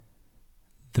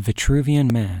The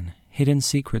Vitruvian Man, Hidden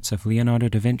Secrets of Leonardo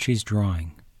da Vinci's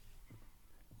Drawing.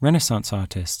 Renaissance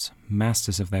artists,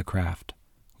 masters of their craft,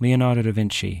 Leonardo da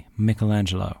Vinci,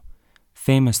 Michelangelo,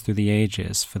 famous through the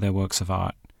ages for their works of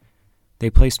art. They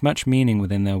placed much meaning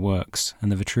within their works, and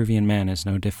the Vitruvian Man is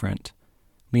no different.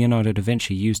 Leonardo da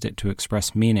Vinci used it to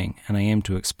express meaning, and I aim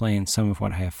to explain some of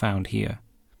what I have found here.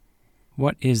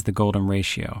 What is the golden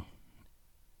ratio?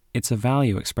 It's a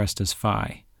value expressed as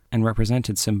phi, and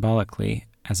represented symbolically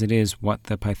as it is what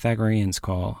the Pythagoreans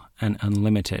call an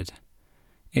unlimited.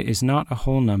 It is not a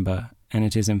whole number, and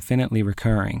it is infinitely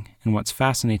recurring, and what's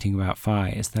fascinating about phi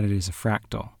is that it is a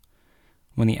fractal,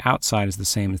 when the outside is the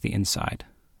same as the inside.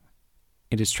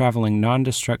 It is traveling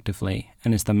non-destructively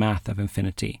and is the math of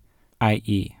infinity,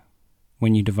 i.e.,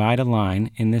 when you divide a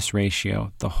line in this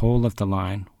ratio, the whole of the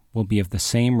line will be of the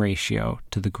same ratio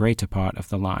to the greater part of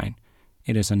the line.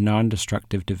 It is a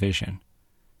non-destructive division.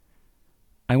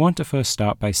 I want to first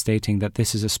start by stating that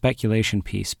this is a speculation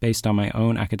piece based on my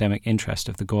own academic interest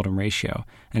of the golden ratio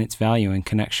and its value in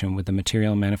connection with the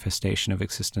material manifestation of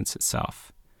existence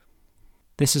itself.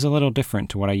 This is a little different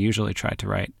to what I usually try to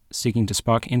write, seeking to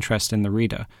spark interest in the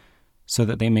reader so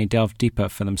that they may delve deeper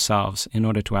for themselves in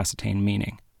order to ascertain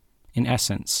meaning. In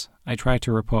essence, I try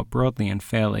to report broadly and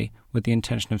fairly with the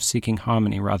intention of seeking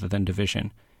harmony rather than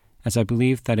division, as I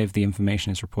believe that if the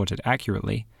information is reported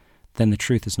accurately, then the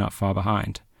truth is not far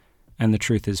behind, and the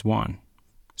truth is one.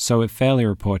 So if fairly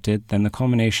reported, then the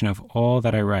culmination of all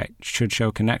that I write should show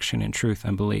connection in truth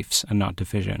and beliefs, and not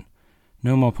division.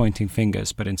 No more pointing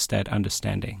fingers, but instead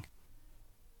understanding.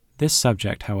 This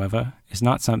subject, however, is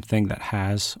not something that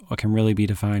has or can really be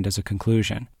defined as a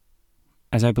conclusion,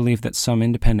 as I believe that some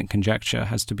independent conjecture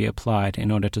has to be applied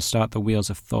in order to start the wheels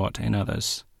of thought in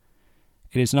others.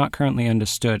 It is not currently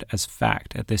understood as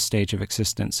fact at this stage of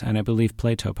existence, and I believe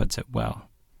Plato puts it well.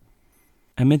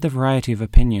 Amid the variety of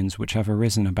opinions which have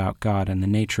arisen about God and the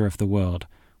nature of the world,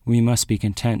 we must be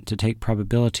content to take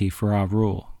probability for our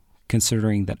rule,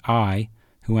 considering that I,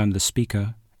 who am the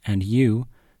speaker, and you,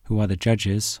 who are the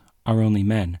judges, are only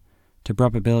men. To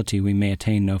probability we may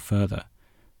attain no further.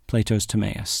 Plato's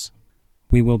Timaeus.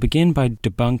 We will begin by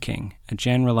debunking a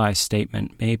generalized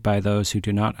statement made by those who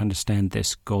do not understand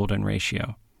this golden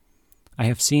ratio. I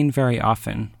have seen very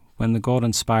often, when the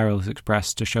golden spiral is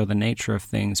expressed to show the nature of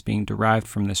things being derived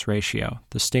from this ratio,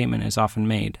 the statement is often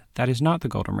made, that is not the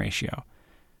golden ratio.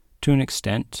 To an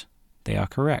extent, they are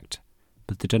correct,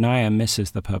 but the denier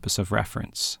misses the purpose of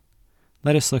reference.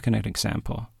 Let us look at an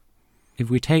example. If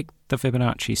we take the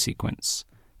Fibonacci sequence,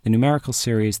 the numerical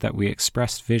series that we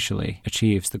express visually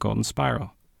achieves the golden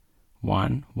spiral.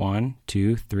 1, 1,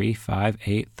 2, 3, 5,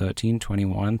 8, 13,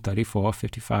 21, 34,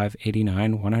 55,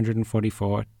 89,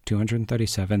 144,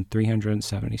 237,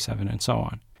 377, and so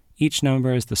on. Each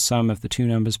number is the sum of the two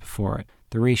numbers before it.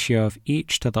 The ratio of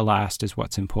each to the last is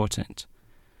what's important.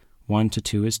 1 to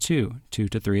 2 is 2, 2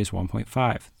 to 3 is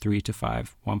 1.5, 3 to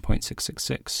 5,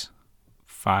 1.666,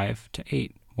 5 to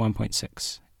 8,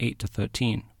 1.6, 8 to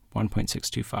 13,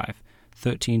 1.625,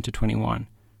 13 to 21,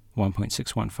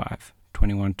 1.615,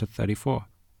 21 to 34,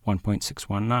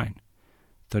 1.619,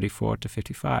 34 to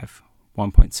 55,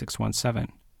 1.617,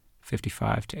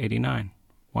 55 to 89,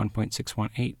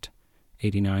 1.618,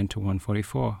 89 to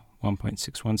 144,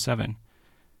 1.617,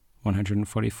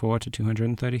 144 to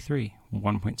 233,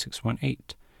 1.618,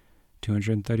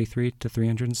 233 to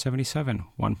 377,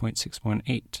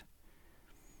 1.618.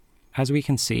 As we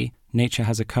can see, nature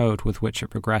has a code with which it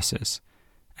progresses,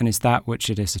 and is that which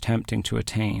it is attempting to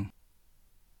attain.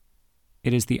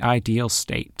 It is the ideal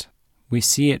state. We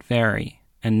see it vary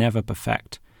and never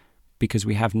perfect, because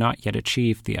we have not yet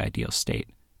achieved the ideal state,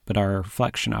 but are a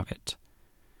reflection of it.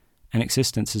 And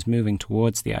existence is moving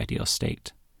towards the ideal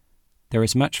state. There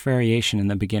is much variation in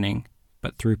the beginning,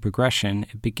 but through progression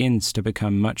it begins to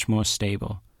become much more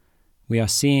stable. We are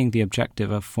seeing the objective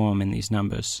of form in these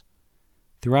numbers.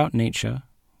 Throughout nature,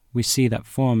 we see that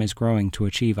form is growing to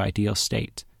achieve ideal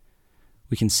state.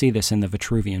 We can see this in the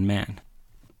Vitruvian Man.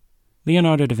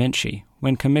 Leonardo da Vinci,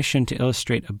 when commissioned to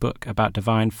illustrate a book about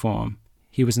divine form,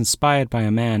 he was inspired by a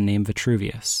man named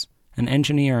Vitruvius, an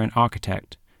engineer and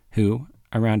architect who,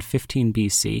 around 15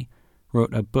 BC,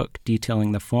 wrote a book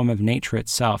detailing the form of nature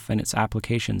itself and its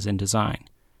applications in design.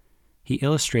 He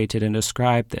illustrated and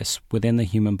described this within the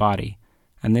human body,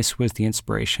 and this was the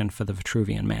inspiration for the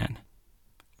Vitruvian Man.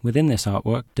 Within this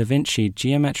artwork, Da Vinci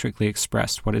geometrically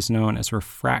expressed what is known as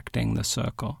refracting the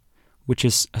circle, which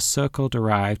is a circle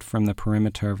derived from the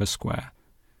perimeter of a square,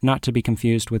 not to be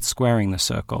confused with squaring the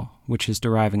circle, which is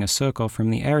deriving a circle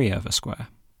from the area of a square.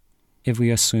 If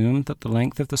we assume that the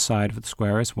length of the side of the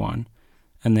square is 1,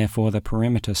 and therefore the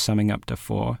perimeter summing up to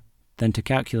 4, then to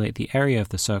calculate the area of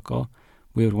the circle,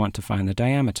 we would want to find the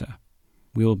diameter.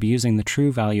 We will be using the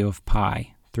true value of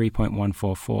pi,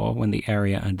 3.144, when the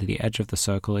area under the edge of the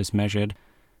circle is measured,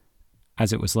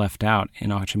 as it was left out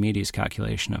in Archimedes'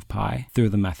 calculation of pi, through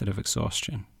the method of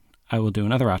exhaustion. I will do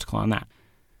another article on that.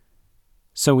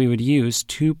 So we would use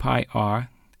 2 pi r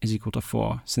is equal to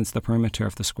 4, since the perimeter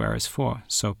of the square is 4,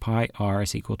 so pi r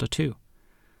is equal to 2.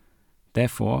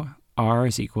 Therefore, r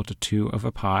is equal to 2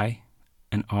 over pi,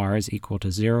 and r is equal to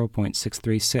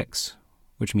 0.636,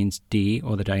 which means d,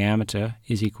 or the diameter,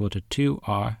 is equal to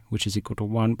 2r, which is equal to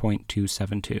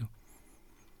 1.272.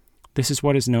 This is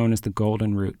what is known as the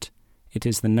golden root. It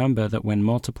is the number that, when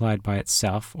multiplied by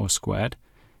itself, or squared,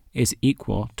 is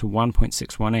equal to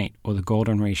 1.618, or the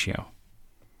golden ratio.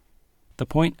 The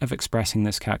point of expressing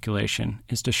this calculation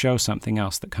is to show something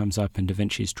else that comes up in Da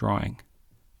Vinci's drawing.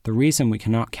 The reason we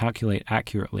cannot calculate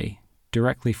accurately,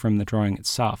 directly from the drawing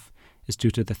itself, is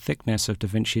due to the thickness of Da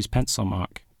Vinci's pencil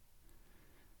mark.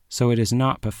 So it is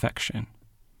not perfection.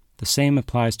 The same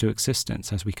applies to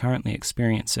existence as we currently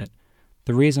experience it.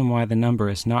 The reason why the number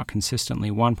is not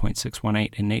consistently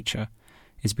 1.618 in nature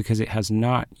is because it has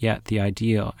not yet the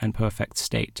ideal and perfect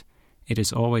state. It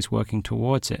is always working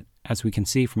towards it, as we can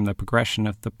see from the progression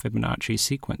of the Fibonacci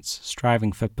sequence,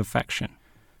 striving for perfection.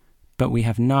 But we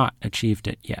have not achieved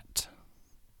it yet.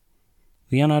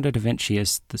 Leonardo da Vinci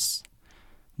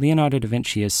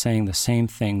is saying the same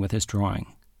thing with his drawing,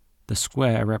 the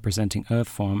square representing earth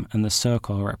form and the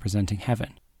circle representing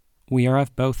heaven. We are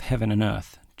of both heaven and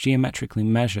earth, geometrically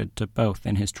measured to both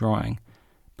in his drawing,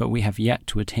 but we have yet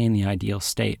to attain the ideal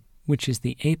state, which is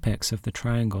the apex of the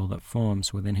triangle that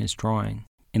forms within his drawing,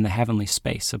 in the heavenly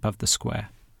space above the square.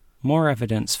 More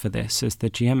evidence for this is the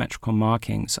geometrical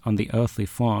markings on the earthly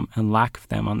form and lack of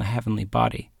them on the heavenly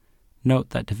body.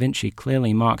 Note that Da Vinci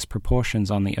clearly marks proportions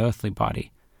on the earthly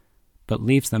body, but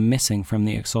leaves them missing from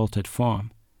the exalted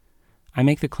form. I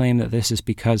make the claim that this is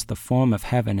because the form of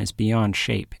heaven is beyond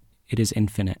shape, it is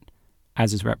infinite,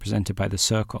 as is represented by the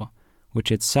circle,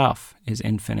 which itself is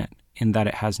infinite in that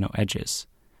it has no edges.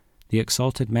 The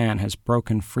exalted man has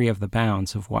broken free of the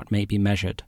bounds of what may be measured.